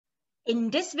In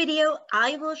this video,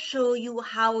 I will show you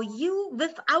how you,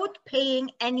 without paying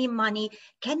any money,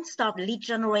 can start lead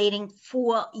generating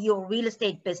for your real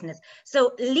estate business.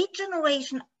 So lead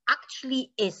generation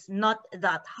actually is not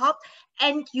that hard,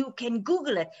 and you can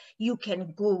Google it. You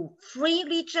can go free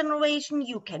lead generation,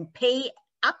 you can pay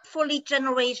up for lead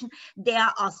generation. There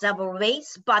are several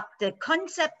ways, but the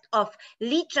concept of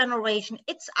lead generation,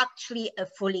 it's actually a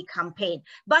fully campaign.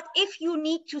 But if you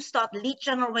need to start lead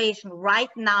generation right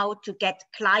now to get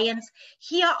clients,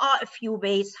 here are a few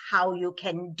ways how you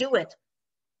can do it.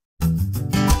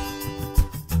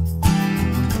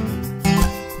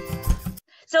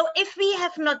 So if we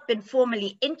have not been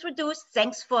formally introduced,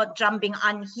 thanks for jumping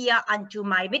on here onto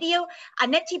my video.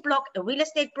 Annett blog, a real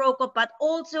estate broker, but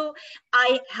also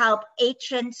I help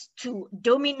agents to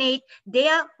dominate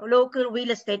their local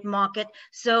real estate market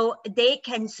so they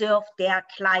can serve their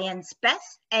clients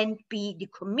best and be the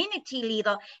community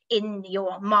leader in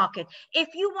your market.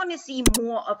 If you want to see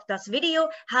more of this video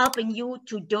helping you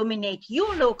to dominate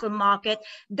your local market,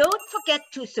 don't forget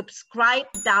to subscribe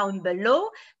down below.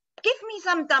 Give me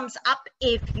some thumbs up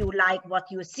if you like what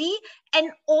you see,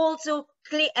 and also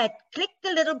click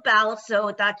the little bell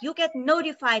so that you get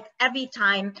notified every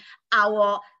time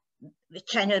our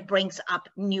channel brings up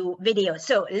new videos.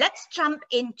 So let's jump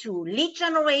into lead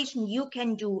generation. You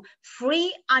can do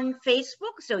free on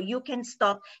Facebook, so you can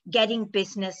start getting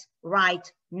business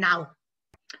right now.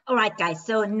 All right, guys,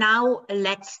 so now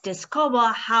let's discover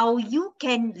how you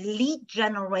can lead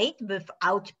generate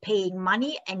without paying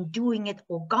money and doing it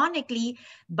organically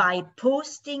by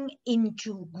posting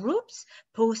into groups,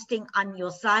 posting on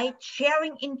your site,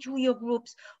 sharing into your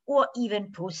groups, or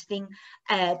even posting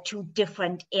to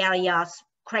different areas,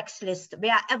 Craigslist,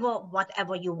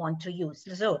 whatever you want to use.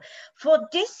 So for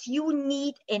this, you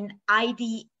need an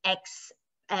IDX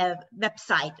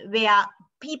website where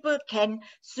people can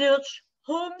search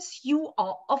homes you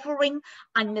are offering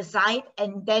on the site,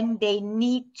 and then they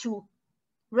need to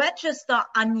register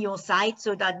on your site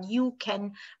so that you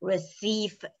can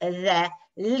receive the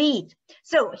lead.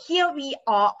 So here we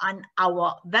are on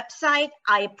our website.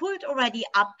 I pulled already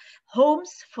up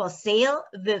homes for sale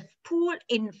with pool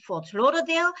in Fort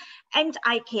Lauderdale, and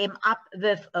I came up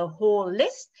with a whole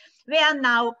list where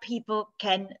now people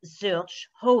can search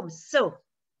homes. So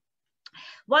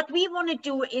what we want to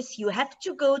do is you have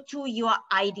to go to your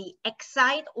IDX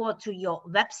site or to your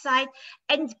website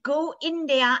and go in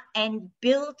there and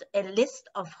build a list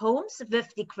of homes with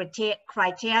the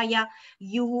criteria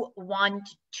you want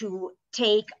to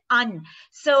take on.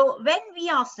 So when we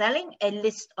are selling a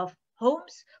list of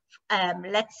homes,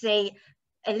 let's say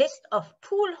a list of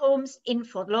pool homes in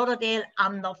Fort Lauderdale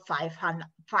under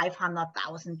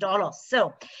 $500,000.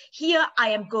 So here I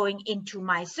am going into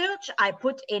my search. I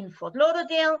put in Fort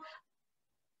Lauderdale.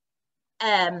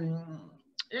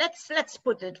 Let's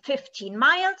put it 15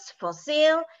 miles for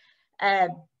sale.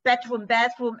 Bathroom,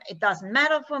 it doesn't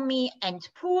matter for me, and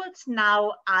pools.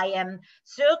 Now I am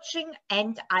searching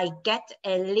and I get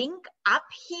a link up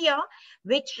here,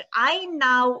 which I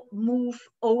now move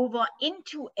over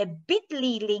into a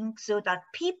bit.ly link so that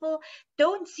people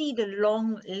don't see the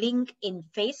long link in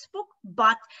Facebook,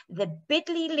 but the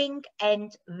bit.ly link,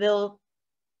 and will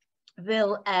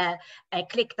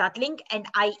click that link, and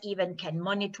I even can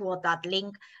monitor that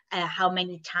link, how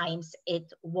many times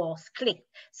it was clicked.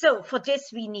 So for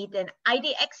this, we need an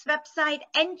IDX website,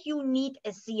 and you need a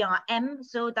CRM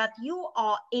so that you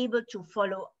are able to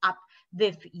follow up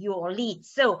with your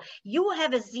leads. So you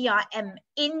have a CRM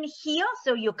in here,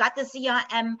 so you got the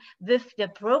CRM with the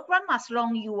program as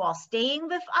long as you are staying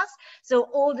with us. So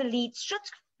all the leads should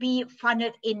be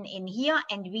funneled in here,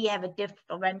 and we have a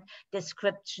different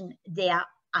description there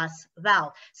as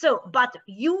well. So, but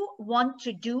you want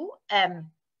to do a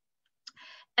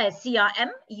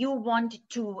CRM, you want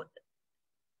to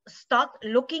start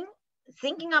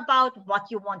thinking about what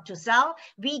you want to sell.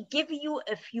 We give you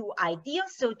a few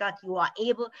ideas so that you are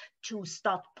able to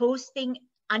start posting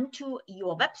onto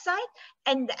your website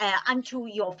and onto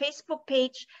your Facebook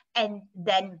page, and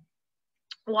then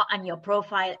or on your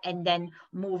profile, and then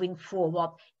moving forward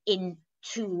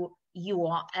into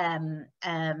your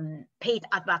paid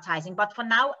advertising. But for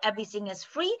now, everything is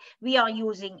free. We are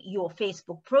using your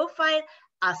Facebook profile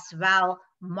as well,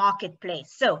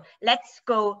 marketplace. So let's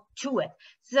go to it.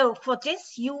 So for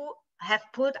this, you have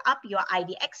put up your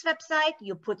IDX website,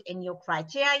 you put in your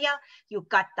criteria, you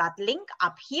got that link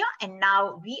up here, and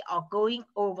now we are going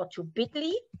over to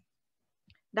bit.ly.com,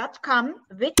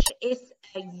 which is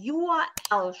a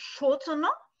URL shortener.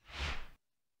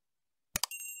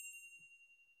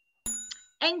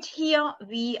 And here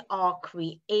we are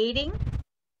creating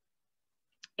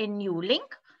a new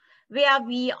link where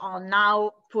we are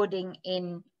now putting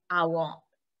in our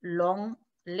long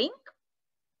link.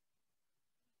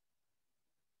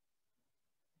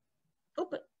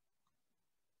 Oops.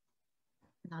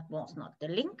 That was not the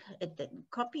link, it didn't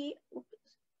copy. Oops.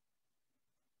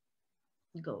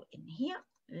 Go in here,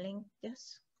 link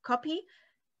this, copy,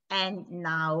 and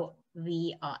now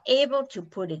we are able to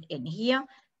put it in here,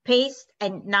 paste,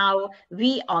 and now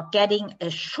we are getting a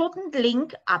shortened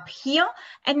link up here,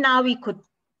 and now we could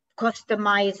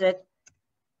customize it,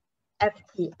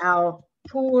 FTL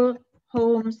pool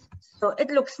homes, so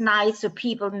it looks nice so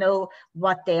people know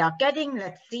what they are getting.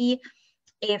 Let's see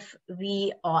if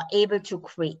we are able to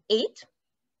create.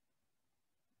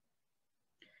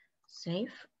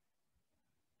 Save.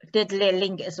 The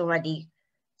link is already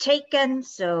taken,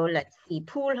 so let's see,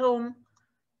 pool home,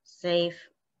 save.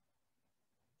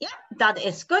 Yeah, that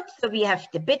is good. So we have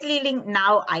the bit.ly link.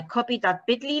 Now I copy that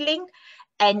bit.ly link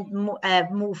and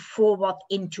move forward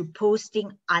into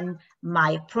posting on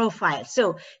my profile.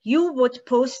 So you would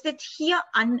post it here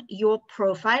on your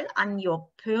profile, on your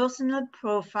personal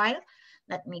profile.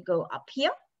 Let me go up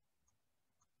here.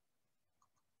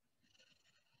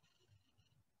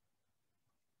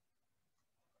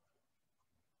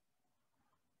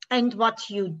 And what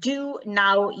you do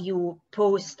now, you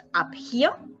post up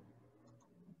here.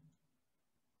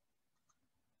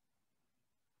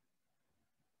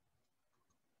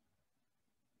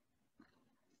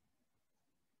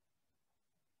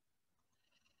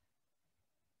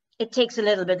 It takes a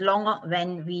little bit longer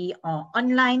when we are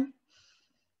online.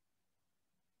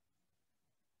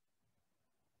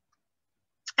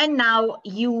 And now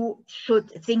you should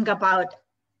think about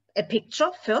a picture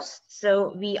first.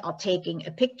 So we are taking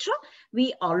a picture.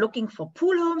 We are looking for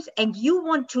pool homes, and you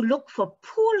want to look for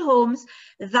pool homes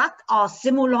that are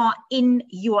similar in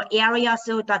your area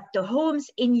so that the homes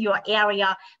in your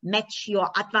area match your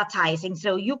advertising.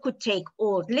 So you could take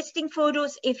old listing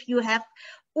photos if you have,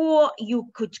 or you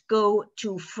could go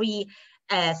to free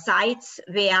sites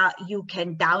where you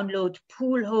can download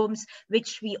pool homes,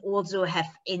 which we also have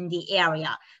in the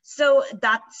area. So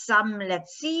that's some,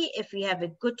 let's see if we have a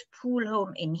good pool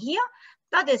home in here.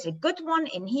 That is a good one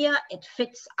in here. It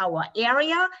fits our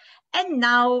area. And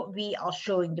now we are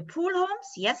showing the pool homes,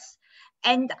 yes.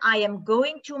 And I am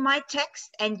going to my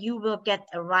text, and you will get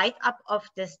a write-up of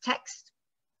this text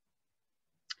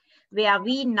where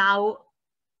we now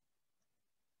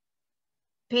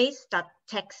paste that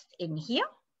text in here.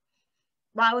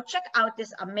 Wow, check out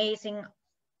this amazing,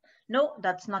 no,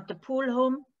 that's not the pool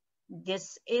home.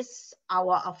 This is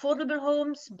our affordable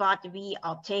homes, but we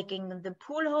are taking the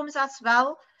pool homes as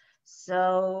well.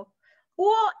 So,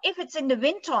 or if it's in the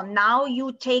winter, now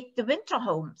you take the winter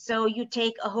home. So you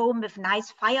take a home with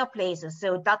nice fireplaces.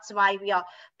 So that's why we are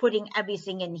putting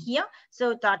everything in here,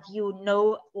 so that you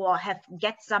know or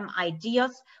get some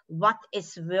ideas what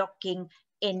is working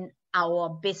in our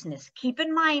business. Keep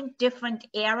in mind, different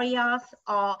areas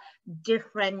are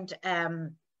different,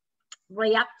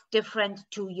 react different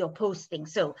to your posting.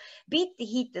 So beat the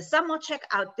heat, the summer, check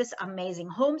out this amazing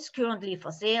homes currently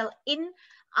for sale in,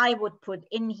 I would put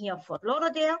in here Fort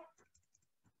Lauderdale.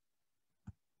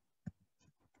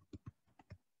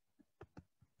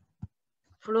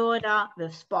 Florida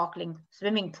with sparkling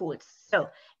swimming pools. So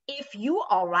if you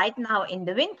are right now in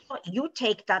the winter, you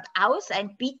take that out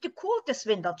and beat the cold this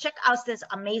winter. Check out this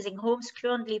amazing homes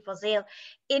currently for sale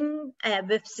in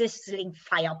with sizzling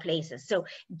fireplaces. So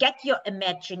get your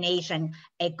imagination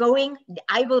going.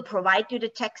 I will provide you the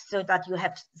text so that you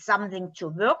have something to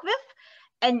work with.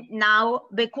 And now,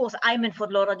 because I'm in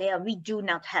Fort Lauderdale, we do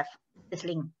not have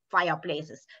sizzling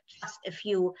fireplaces, just a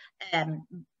few,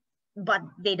 but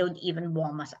they don't even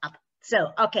warm us up.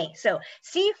 So, okay, so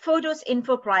see photos,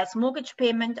 info, price, mortgage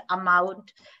payment,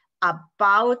 amount,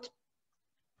 about,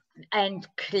 and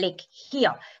click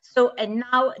here. So, and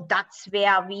now that's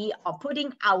where we are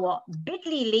putting our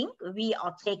bit.ly link. We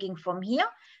are taking from here.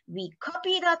 We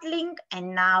copy that link,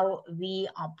 and now we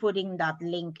are putting that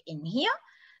link in here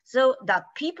so that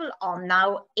people are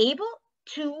now able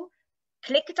to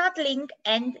click that link,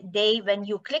 and they, when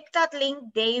you click that link,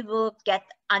 they will get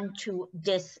onto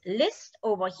this list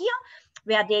over here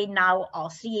where they now are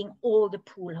seeing all the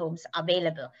pool homes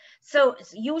available. So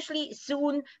usually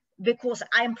soon, because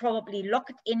I'm probably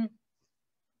logged in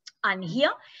on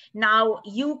here, now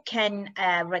you can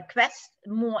request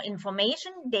more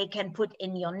information. They can put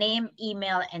in your name,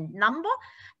 email, and number.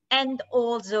 And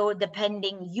also,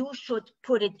 depending, you should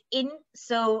put it in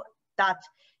so that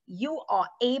you are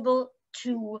able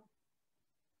to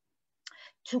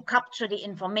capture the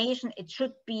information. It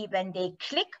should be when they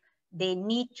click They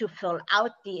need to fill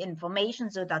out the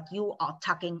information so that you are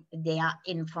tagging their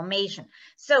information.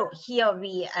 So here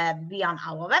we on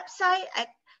our website,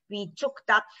 we took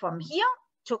that from here,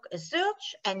 took a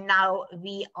search, and now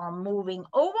we are moving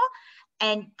over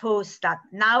and post that.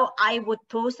 Now I would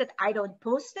post it. I don't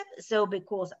post it. So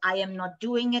because I am not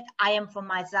doing it, I am for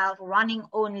myself running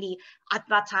only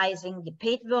advertising, the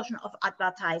paid version of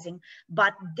advertising.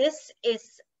 But this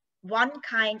is one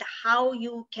kind how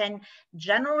you can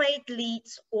generate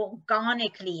leads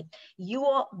organically.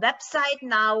 Your website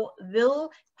now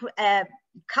will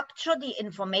capture the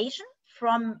information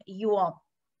from your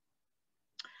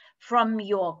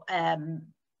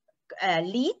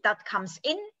lead that comes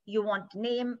in. You want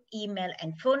name, email,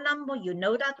 and phone number, you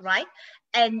know that, right?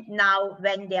 And now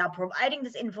when they are providing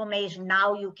this information,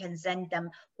 now you can send them,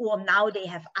 or now they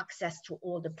have access to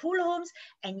all the pool homes,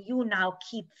 and you now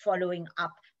keep following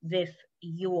up with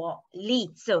your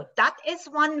lead. So that is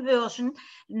one version.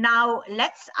 Now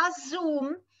let's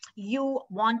assume you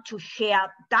want to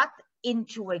share that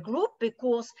into a group,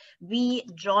 because we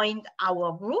joined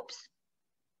our groups.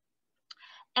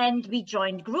 And we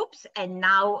joined groups, and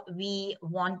now we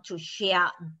want to share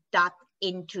that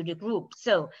into the group.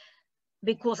 So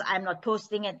because I'm not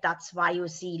posting it, that's why you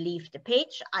see leave the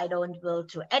page. I don't will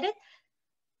to edit.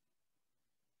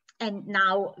 And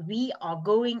now we are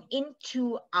going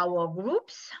into our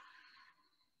groups,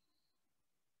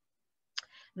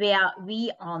 where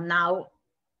we are now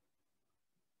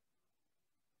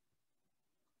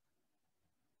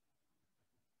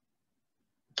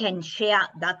can share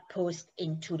that post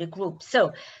into the group.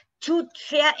 So to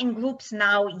share in groups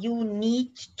now, you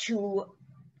need to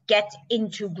get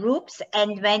into groups.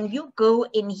 And when you go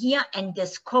in here and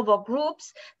discover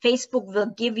groups, Facebook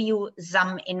will give you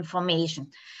some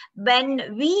information.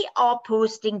 When we are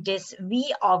posting this,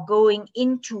 we are going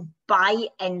into buy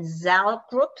and sell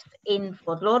groups in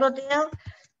Fort Lauderdale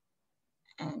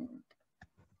and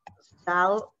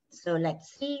sell. So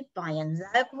let's see, buy and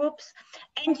sell groups.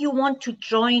 And you want to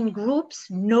join groups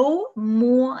no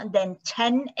more than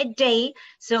 10 a day.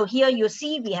 So here you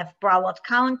see we have Broward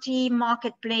County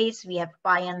Marketplace, we have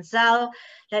buy and sell.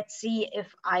 Let's see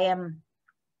if I am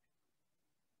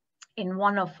in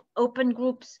one of open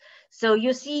groups. So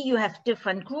you see you have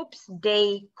different groups.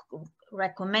 They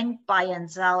recommend buy and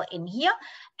sell in here.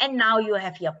 And now you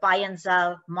have your buy and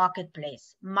sell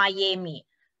Marketplace, Miami,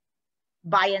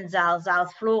 buy and sell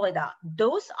South Florida.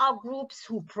 Those are groups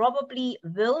who probably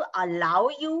will allow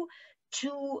you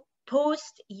to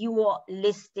post your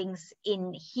listings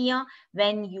in here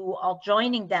when you are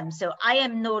joining them. So I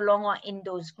am no longer in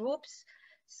those groups.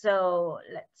 So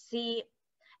let's see.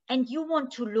 And you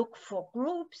want to look for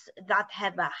groups that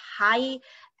have a high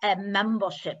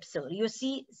membership. So you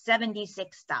see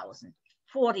 76,000,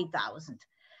 40,000,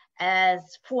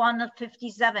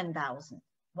 457,000.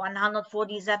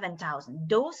 147,000.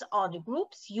 Those are the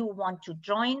groups you want to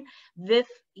join with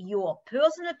your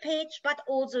personal page, but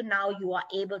also now you are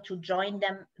able to join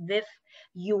them with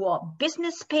your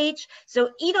business page.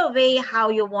 So either way, how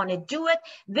you want to do it,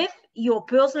 with your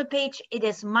personal page, it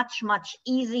is much, much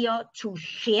easier to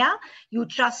share. You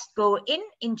just go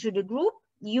into the group,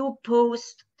 you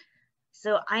post.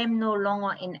 So I am no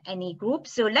longer in any group.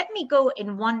 So let me go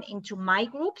into my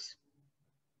groups,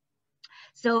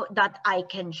 so that I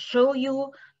can show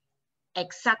you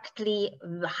exactly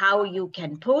how you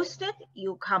can post it.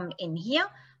 You come in here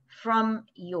from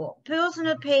your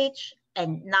personal page,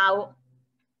 and now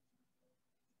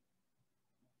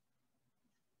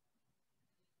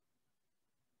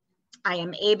I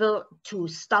am able to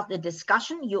start the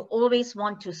discussion. You always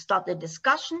want to start the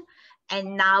discussion,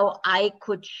 and now I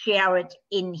could share it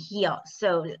in here.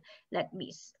 So let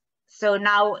me see. So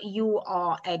now you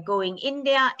are going in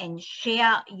there and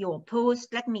share your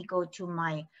post. Let me go to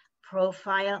my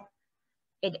profile.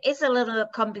 It is a little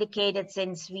complicated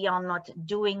since we are not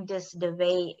doing this the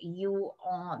way you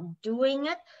are doing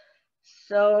it.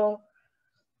 So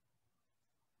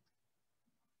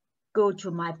go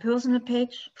to my personal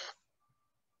page.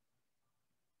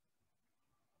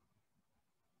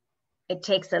 It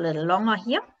takes a little longer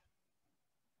here.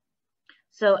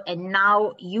 So, and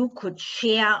now you could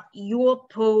share your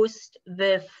post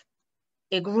with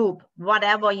a group,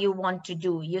 whatever you want to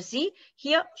do. You see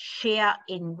here, share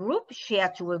in group,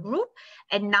 share to a group.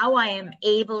 And now I am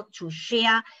able to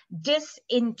share this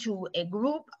into a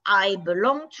group I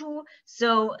belong to,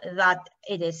 so that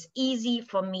it is easy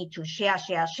for me to share.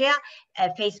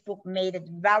 Facebook made it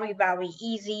very, very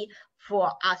easy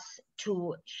for us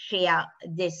to share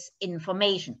this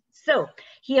information. So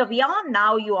here we are.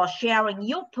 Now you are sharing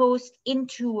your post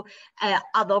into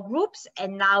other groups,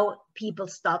 and now people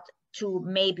start to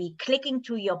maybe clicking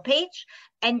to your page.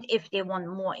 And if they want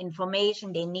more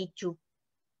information, they need to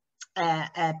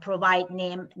provide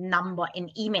name, number,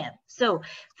 and email. So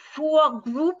for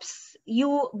groups,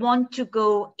 you want to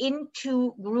go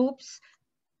into groups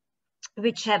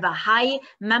which have a high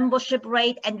membership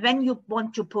rate. And when you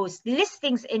want to post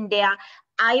listings in there,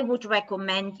 I would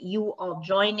recommend you are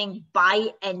joining buy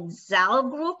and sell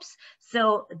groups.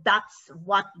 So that's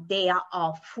what they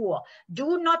are for.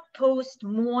 Do not post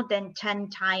more than 10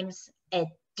 times a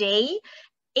day,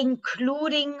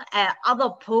 including other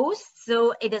posts.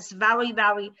 So it is very,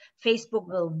 Facebook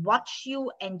will watch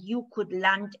you, and you could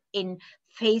land in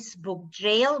Facebook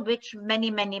jail, which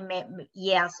many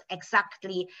years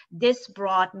exactly this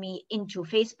brought me into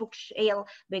Facebook jail,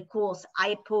 because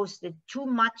I posted too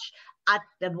much at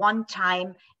the one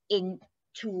time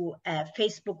into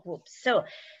Facebook groups. So,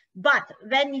 but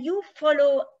when you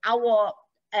follow our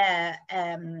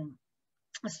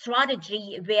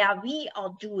strategy, where we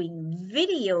are doing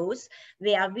videos,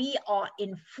 where we are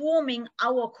informing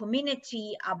our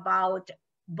community about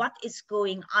what is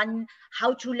going on,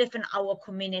 how to live in our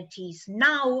communities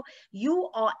now, you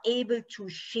are able to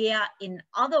share in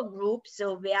other groups.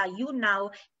 So where you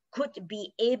now could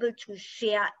be able to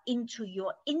share into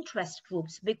your interest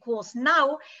groups, because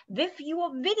now with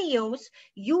your videos,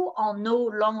 you are no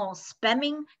longer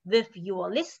spamming with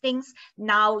your listings.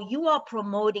 Now you are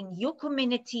promoting your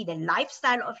community, the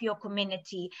lifestyle of your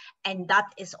community, and that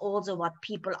is also what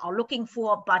people are looking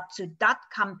for. But to that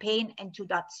campaign and to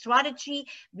that strategy,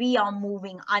 we are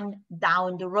moving on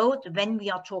down the road when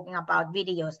we are talking about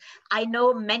videos. I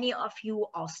know many of you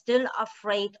are still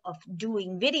afraid of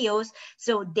doing videos,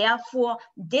 so therefore,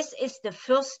 this is the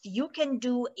first you can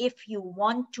do if you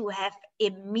want to have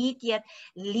immediate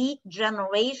lead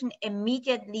generation.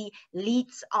 Immediately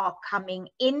leads are coming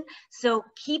in. So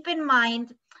keep in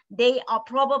mind, they are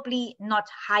probably not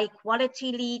high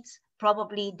quality leads.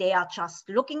 Probably they are just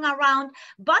looking around,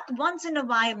 but once in a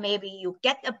while, maybe you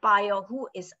get a buyer who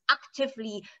is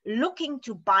actively looking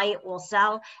to buy or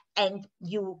sell, and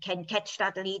you can catch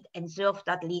that lead and serve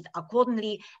that lead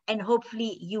accordingly. And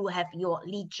hopefully you have your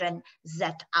lead gen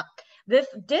set up. With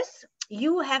this,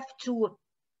 you have to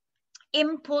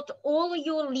input all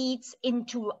your leads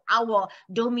into our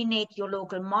Dominate Your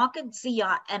Local Market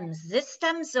CRM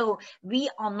system. So we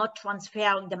are not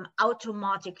transferring them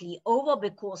automatically over,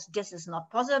 because this is not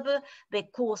possible,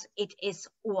 because it is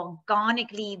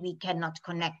organically, we cannot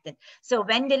connect it. So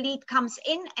when the lead comes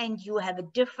in and you have a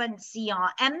different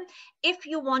CRM, if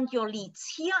you want your leads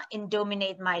here in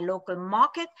Dominate My Local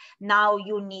Market, now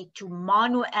you need to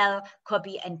manual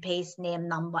copy and paste name,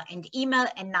 number, and email,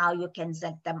 and now you can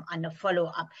set them on a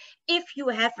follow-up. If you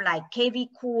have like KV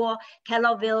Core,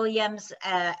 Keller Williams,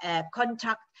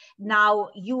 Contact, now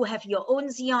you have your own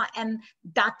CRM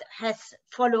that has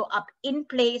follow-up in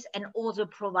place and also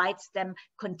provides them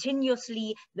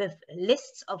continuously with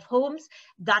lists of homes.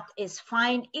 That is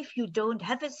fine. If you don't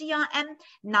have a CRM,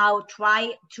 now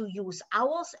try to use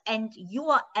ours, and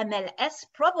your MLS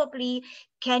probably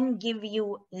can give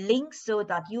you links so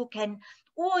that you can,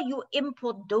 or you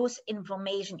import those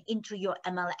information into your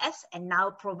MLS and now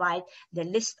provide the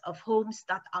list of homes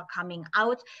that are coming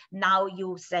out. Now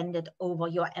you send it over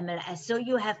your MLS. So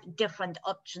you have different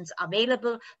options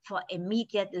available for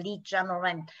immediate lead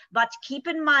generation. But keep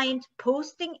in mind,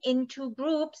 posting into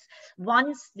groups,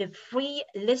 once the free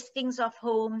listings of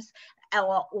homes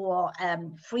or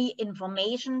free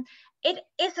information, it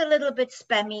is a little bit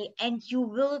spammy, and you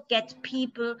will get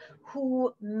people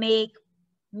who make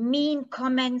mean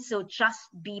comments. So just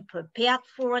be prepared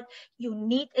for it. You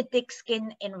need a thick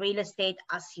skin in real estate,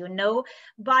 as you know.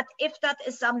 But if that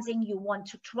is something you want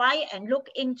to try and look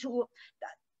into,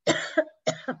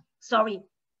 sorry,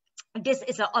 this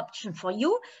is an option for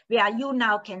you, where you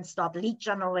now can start lead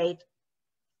generate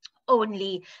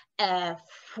only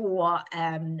for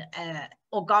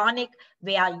organic,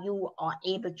 where you are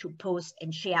able to post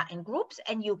and share in groups,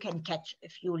 and you can catch a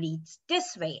few leads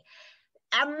this way.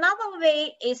 Another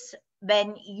way is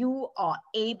when you are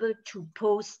able to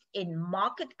post in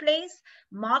Marketplace.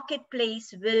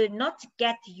 Marketplace will not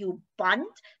get you banned.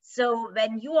 So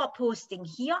when you are posting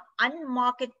here on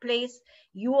Marketplace,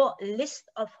 your list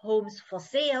of homes for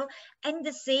sale, and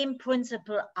the same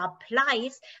principle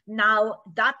applies. Now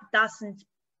that doesn't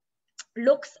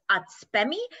looks at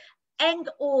spammy, and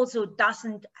also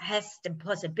has the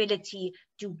possibility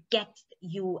to get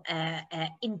you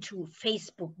into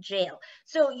Facebook jail.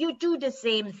 So you do the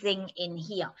same thing in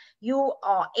here. You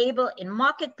are able in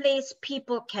Marketplace,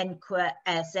 people can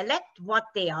select what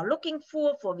they are looking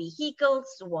for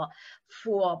vehicles or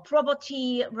for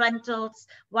property rentals,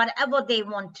 whatever they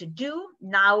want to do.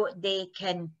 Now they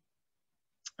can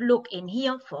look in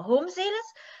here for home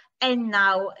sales, and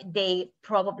now they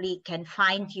probably can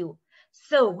find you.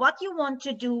 So what you want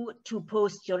to do to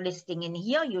post your listing in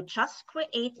here, you just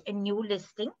create a new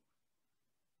listing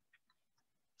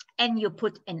and you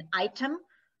put an item,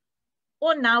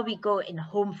 or now we go in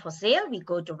home for sale, we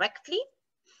go directly,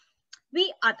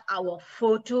 we add our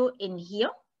photo in here.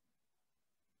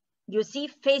 You see,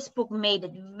 Facebook made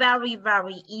it very,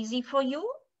 very easy for you.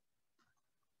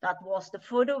 That was the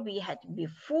photo we had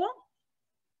before.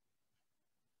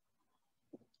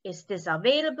 Is this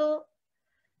available?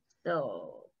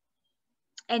 So,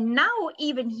 and now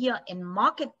even here in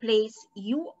Marketplace,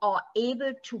 you are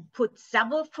able to put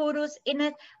several photos in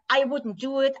it. I wouldn't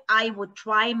do it. I would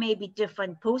try maybe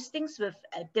different postings with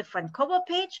a different cover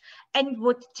page and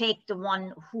would take the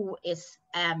one who is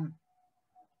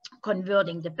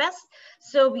converting the best.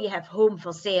 So we have home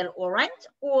for sale or rent,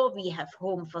 or we have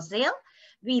home for sale.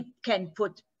 We can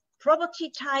put property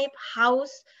type,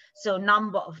 house, so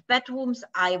number of bedrooms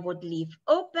I would leave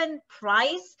open,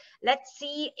 price. Let's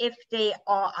see if they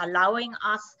are allowing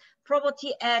us.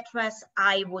 Property address,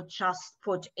 I would just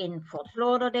put in Fort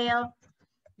Lauderdale.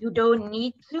 You don't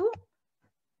need to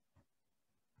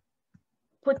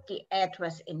put the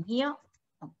address in here.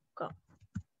 Okay.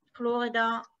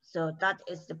 Florida, so that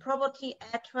is the property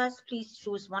address. Please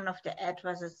choose one of the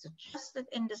addresses suggested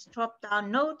in this drop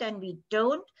down. No, then we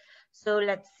don't. So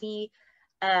let's see,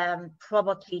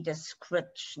 property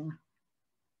description.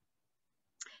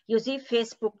 You see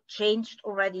Facebook changed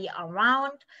already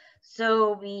around.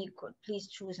 So we could please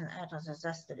choose an address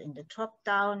suggested in the drop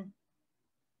down.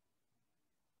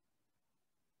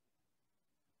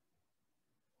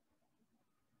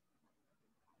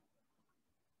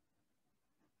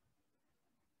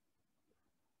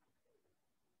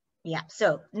 Yeah,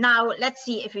 so now let's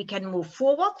see if we can move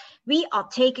forward. We are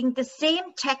taking the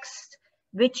same text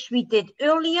which we did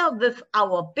earlier with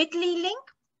our bit.ly link.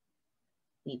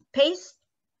 We paste,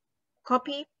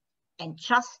 copy, and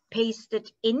just paste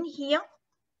it in here.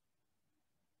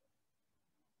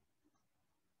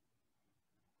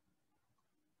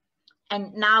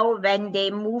 And now when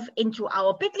they move into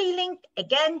our bit.ly link,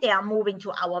 again, they are moving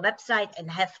to our website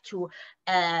and have to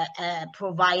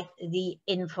provide the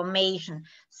information.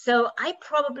 So I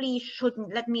probably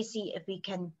shouldn't, let me see if we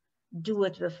can do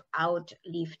it without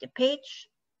leave the page.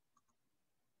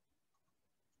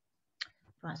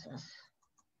 Process.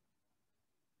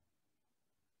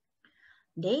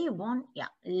 Day one, yeah,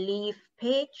 leave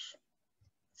page.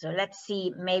 So let's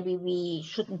see, maybe we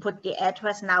shouldn't put the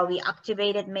address. Now we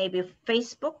activated maybe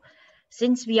Facebook.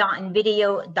 Since we are in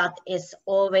video, that is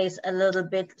always a little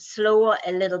bit slower,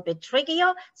 a little bit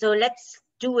trickier. So let's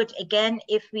do it again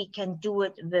if we can do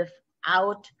it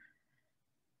without.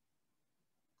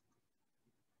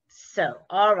 So,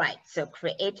 all right, so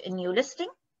create a new listing.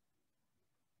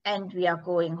 And we are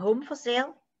going home for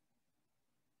sale.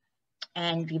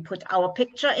 And we put our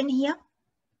picture in here.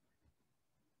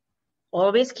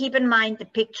 Always keep in mind the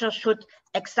picture should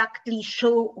exactly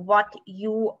show what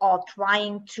you are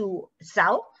trying to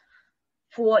sell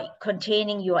for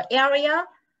containing your area.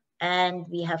 And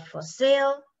we have for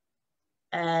sale,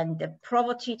 and the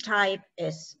property type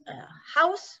is a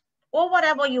house or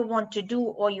whatever you want to do,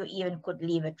 or you even could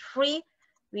leave it free.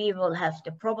 We will have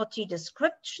the property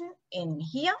description in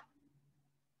here.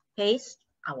 Paste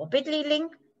our bit.ly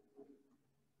link.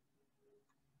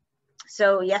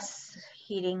 So yes,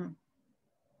 heating.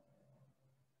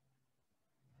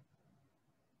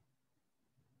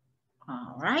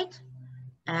 All right,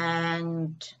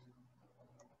 and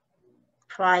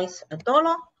price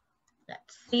 $1.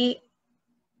 Let's see.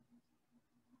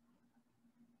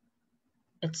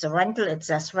 It's a rental, it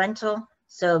says rental.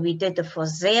 So we did the for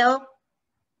sale.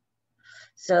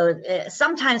 So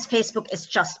sometimes Facebook is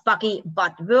just buggy,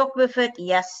 but work with it,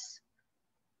 yes.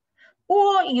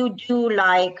 Or you do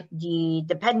like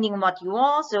depending on what you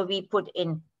are. So we put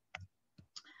in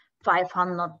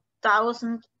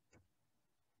 500,000.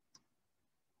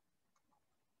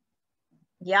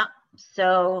 Yeah,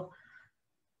 so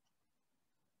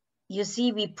you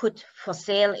see we put for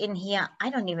sale in here.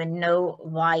 I don't even know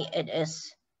why it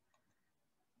is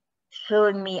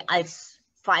showing me as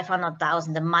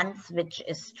 500,000 a month, which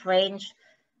is strange.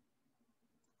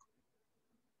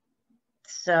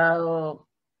 So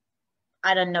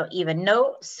I don't know, even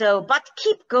know. So, but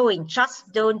keep going.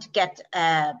 Just don't get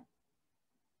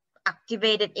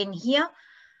activated in here.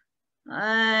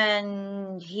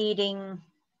 And heating,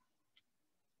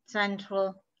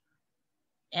 central,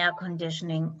 air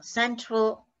conditioning,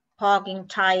 central, parking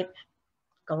type,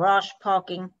 garage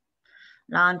parking,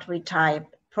 laundry type,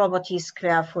 property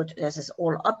square foot. This is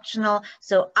all optional.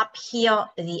 So up here,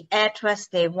 the address,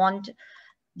 they want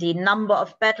the number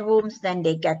of bedrooms, then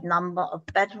they get number of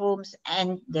bedrooms,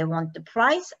 and they want the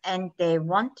price, and they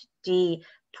want the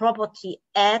property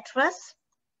address.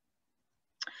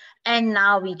 And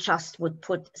now we just would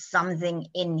put something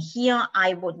in here.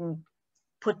 I wouldn't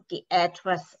put the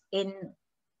address in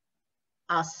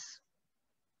as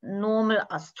normal,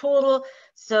 as total.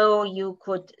 So you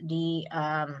could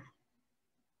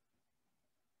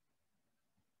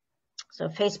so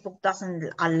Facebook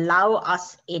doesn't allow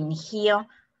us in here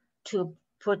to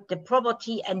put the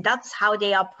property, and that's how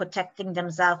they are protecting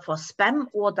themselves for spam,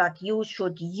 or that you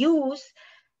should use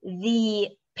the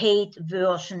paid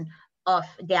version of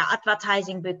their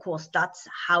advertising, because that's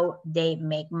how they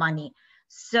make money.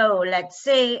 So let's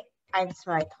say 1, 2,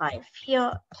 3,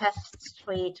 4 Test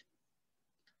Street.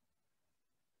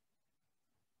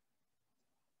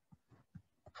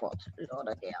 Fort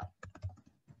Lauderdale.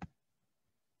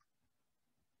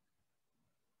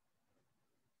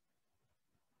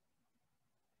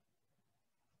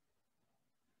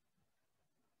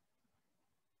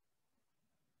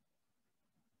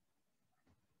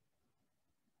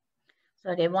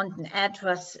 So they want an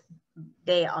address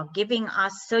they are giving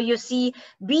us. So you see,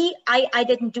 I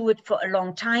didn't do it for a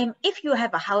long time. If you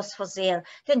have a house for sale,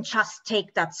 then just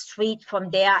take that street from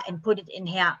there and put it in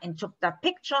here and took that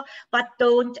picture, but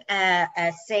don't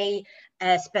say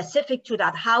specific to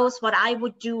that house. What I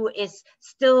would do is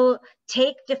still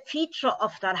take the feature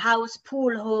of that house,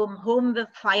 pool home, home with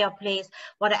fireplace,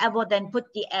 whatever, then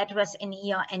put the address in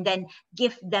here and then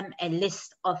give them a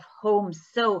list of homes.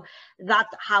 So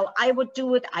that's how I would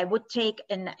do it. I would take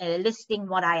a listing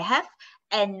what I have,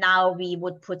 and now we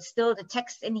would put still the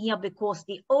text in here, because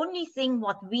the only thing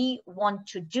what we want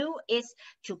to do is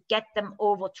to get them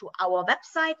over to our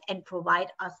website and provide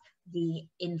us the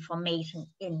information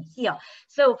in here.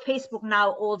 So Facebook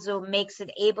now also makes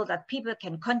it able that people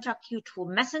can contact you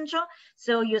through Messenger.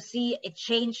 So you see it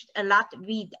changed a lot.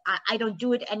 I don't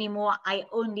do it anymore. I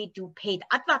only do paid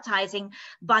advertising,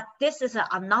 but this is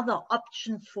another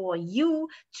option for you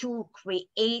to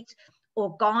create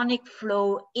organic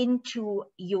flow into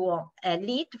your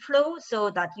lead flow, so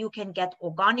that you can get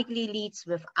organically leads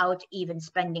without even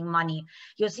spending money.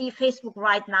 You see Facebook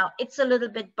right now, it's a little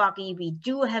bit buggy. We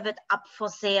do have it up for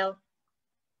sale.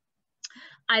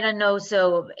 I don't know,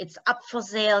 so it's up for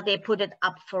sale. They put it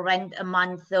up for rent a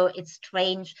month, so it's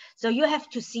strange. So you have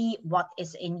to see what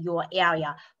is in your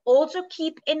area. Also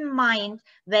keep in mind,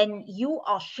 when you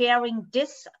are sharing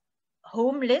this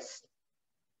home list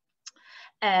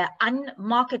on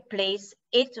Marketplace,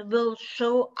 it will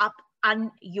show up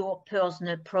on your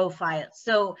personal profile.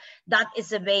 So that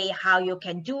is a way how you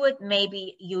can do it.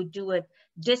 Maybe you do it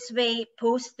this way,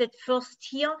 post it first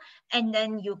here, and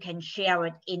then you can share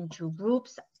it into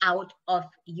groups out of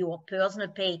your personal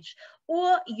page.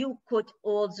 Or you could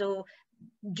also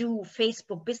do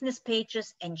Facebook business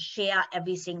pages and share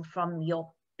everything from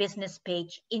your business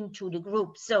page into the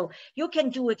group. So you can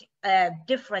do it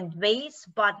different ways,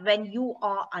 but when you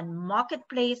are on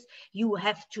Marketplace, you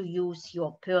have to use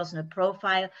your personal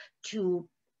profile to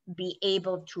be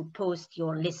able to post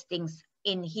your listings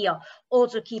in here.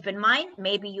 Also keep in mind,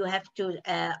 maybe you have to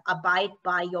abide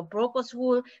by your broker's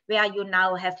rule, where you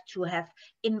now have to have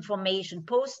information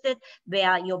posted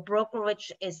where your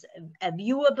brokerage is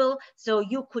viewable. So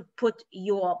you could put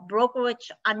your brokerage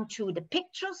onto the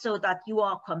picture so that you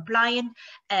are compliant,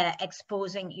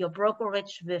 exposing your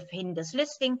brokerage within this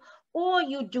listing, or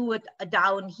you do it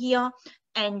down here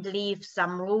and leave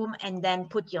some room and then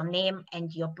put your name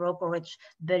and your brokerage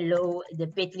below the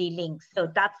bit.ly link. So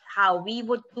that's how we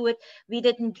would do it. We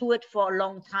didn't do it for a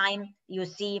long time. You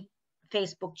see,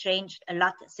 Facebook changed a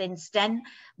lot since then,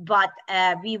 but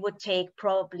we would take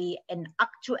probably an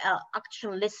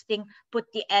actual listing,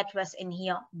 put the address in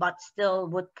here, but still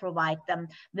would provide them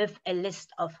with a list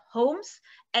of homes.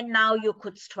 And now you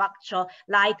could structure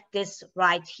like this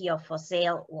right here, for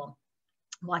sale, or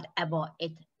whatever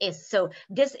it is. So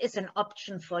this is an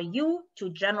option for you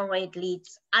to generate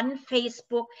leads on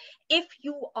Facebook. If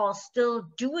you are still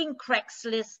doing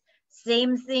Craigslist,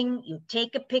 Same thing, you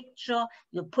take a picture,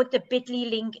 you put the bit.ly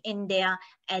link in there,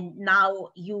 and now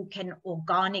you can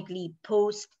organically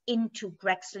post into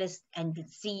Craigslist and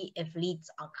see if leads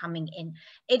are coming in.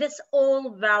 It is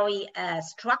all very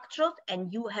structured,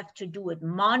 and you have to do it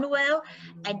manual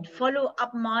and follow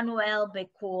up manual,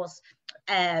 because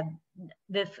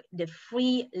with the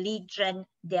free lead gen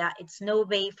there, it's no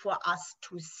way for us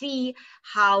to see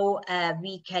how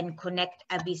we can connect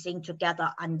everything together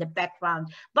on the background.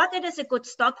 But it is a good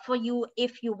start for you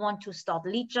if you want to start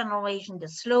lead generation the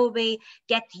slow way,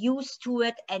 get used to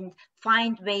it, and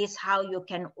find ways how you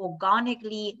can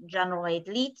organically generate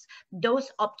leads.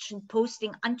 Those options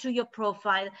posting onto your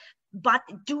profile. But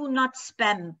do not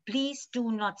spam. Please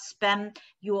do not spam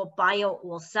your buyer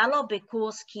or seller,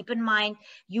 because keep in mind,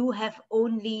 you have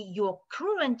only your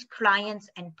current clients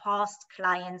and past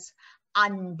clients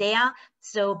on there.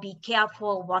 So be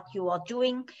careful what you are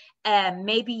doing.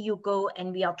 Maybe you go,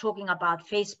 and we are talking about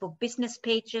Facebook business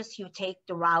pages, you take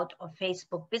the route of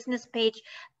Facebook business page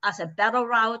as a better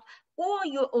route, or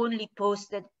you only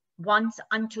post it once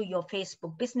onto your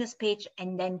Facebook business page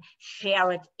and then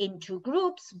share it into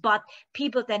groups, but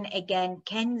people then again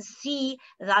can see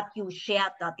that you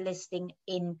shared that listing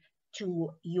into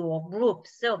your group.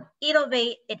 So either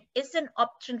way, it is an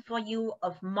option for you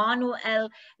of manual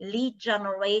lead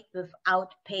generate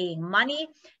without paying money.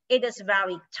 It is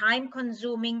very time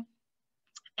consuming.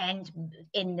 And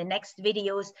in the next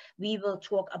videos, we will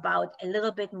talk about a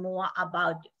little bit more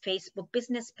about Facebook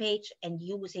business page and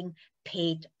using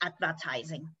paid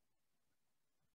advertising.